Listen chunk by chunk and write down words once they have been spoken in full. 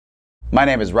My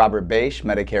name is Robert Bache,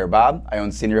 Medicare Bob. I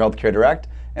own Senior Healthcare Direct,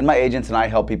 and my agents and I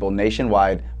help people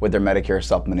nationwide with their Medicare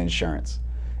supplement insurance.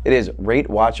 It is Rate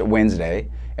Watch Wednesday,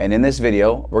 and in this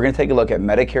video, we're going to take a look at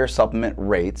Medicare supplement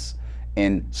rates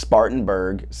in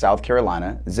Spartanburg, South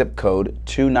Carolina, zip code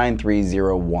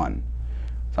 29301.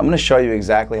 So I'm going to show you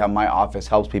exactly how my office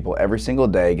helps people every single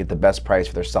day get the best price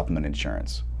for their supplement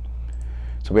insurance.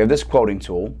 So we have this quoting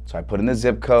tool. So I put in the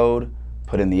zip code,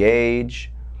 put in the age,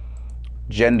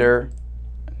 gender,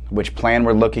 which plan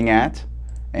we're looking at,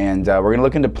 and we're going to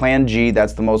look into Plan G.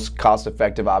 That's the most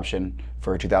cost-effective option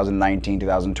for 2019,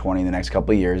 2020, the next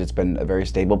couple of years. It's been a very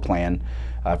stable plan.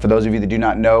 For those of you that do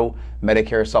not know,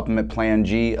 Medicare Supplement Plan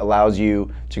G allows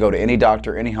you to go to any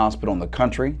doctor, any hospital in the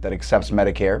country that accepts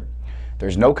Medicare.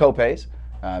 There's no copays.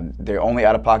 The only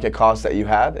out-of-pocket cost that you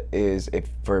have is if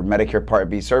for Medicare Part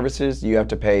B services, you have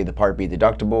to pay the Part B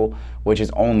deductible, which is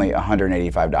only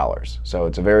 $185. So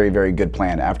it's a very, very good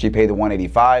plan. After you pay the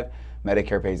 $185,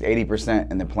 Medicare pays 80%,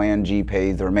 and the Plan G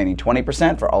pays the remaining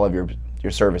 20% for all of your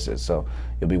services. So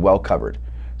you'll be well covered.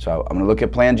 So I'm going to look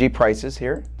at Plan G prices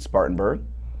here, Spartanburg.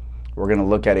 We're going to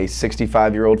look at a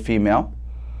 65-year-old female,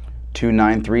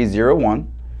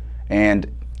 29301,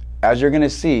 and as you're going to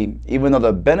see, even though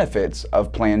the benefits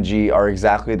of Plan G are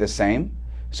exactly the same,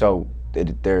 so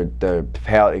the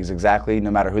payout is exactly,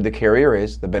 no matter who the carrier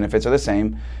is, the benefits are the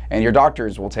same, and your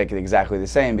doctors will take it exactly the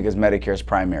same because Medicare is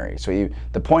primary. So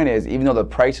the point is, even though the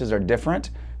prices are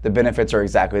different, the benefits are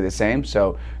exactly the same,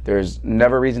 so there's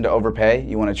never reason to overpay.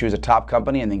 You want to choose a top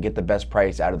company and then get the best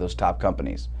price out of those top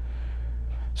companies.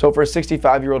 So for a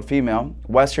 65-year-old female,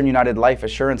 Western United Life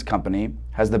Assurance Company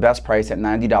has the best price at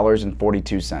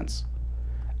 $90.42.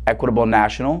 Equitable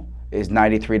National is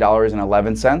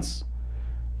 $93.11.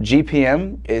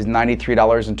 GPM is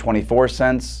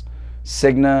 $93.24.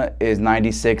 Cigna is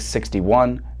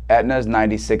 $96.61. Aetna is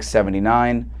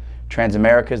 $96.79.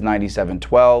 Transamerica is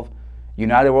 $97.12.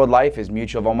 United World Life is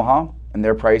Mutual of Omaha, and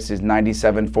their price is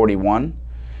 $97.41.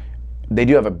 They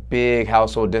do have a big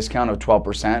household discount of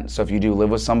 12%, so if you do live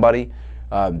with somebody,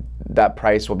 that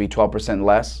price will be 12%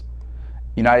 less.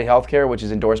 United Healthcare, which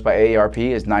is endorsed by AARP,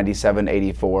 is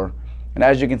 $97.84. And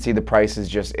as you can see, the prices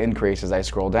just increase as I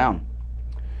scroll down.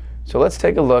 So let's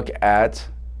take a look at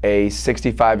a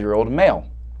 65-year-old male.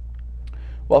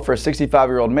 Well, for a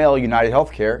 65-year-old male, United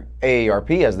Healthcare,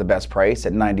 AARP has the best price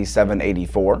at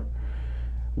 $97.84.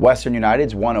 Western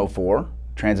United's $104.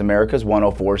 Transamerica's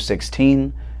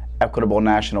 $104.16. Equitable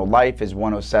National Life is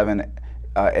 $107.08.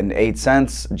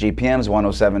 GPM's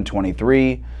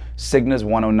 $107.23. Cigna's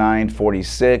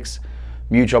 $109.46.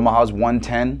 Mutual Omaha's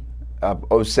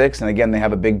 $110.06. And again, they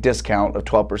have a big discount of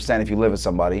 12% if you live with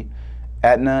somebody.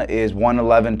 Aetna is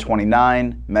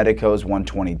 $111.29. Medico's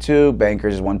 $122.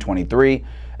 Bankers is $123.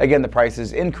 Again, the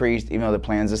prices increased even though the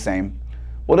plan's the same.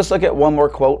 We'll just look at one more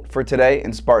quote for today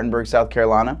in Spartanburg, South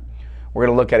Carolina. We're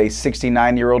going to look at a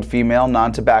 69-year-old female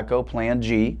non-tobacco Plan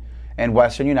G. And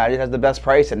Western United has the best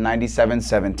price at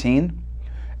 $97.17.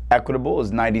 Equitable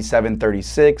is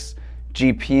 $97.36.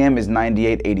 GPM is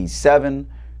 $98.87.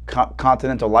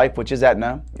 Continental Life, which is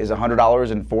Aetna, is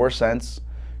 $100.04.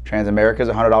 Transamerica is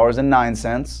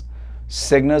 $100.09.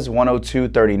 Cigna's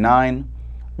 $102.39.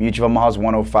 Mutual of Omaha's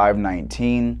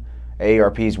 $105.19.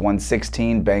 AARP's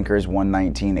 $116. Bankers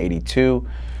 $119.82.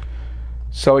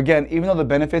 So again, even though the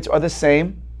benefits are the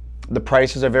same, the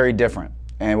prices are very different.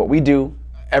 And what we do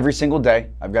every single day,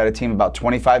 I've got a team of about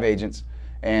 25 agents,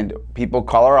 and people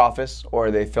call our office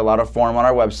or they fill out a form on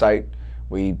our website.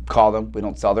 We call them. We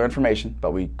don't sell their information,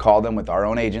 but we call them with our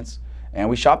own agents, and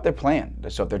we shop their plan.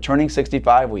 So if they're turning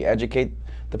 65, we educate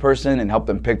the person and help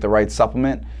them pick the right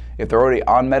supplement. If they're already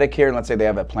on Medicare, and let's say they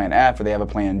have a Plan F or they have a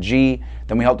Plan G,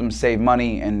 then we help them save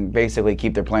money and basically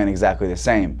keep their plan exactly the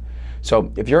same.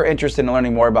 So if you're interested in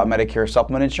learning more about Medicare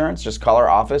supplement insurance, just call our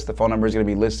office. The phone number is going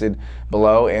to be listed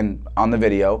below and on the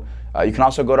video. You can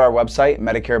also go to our website,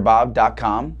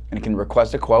 MedicareBob.com, and you can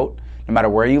request a quote. No matter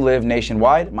where you live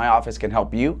nationwide, my office can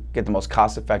help you get the most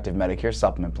cost-effective Medicare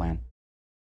supplement plan.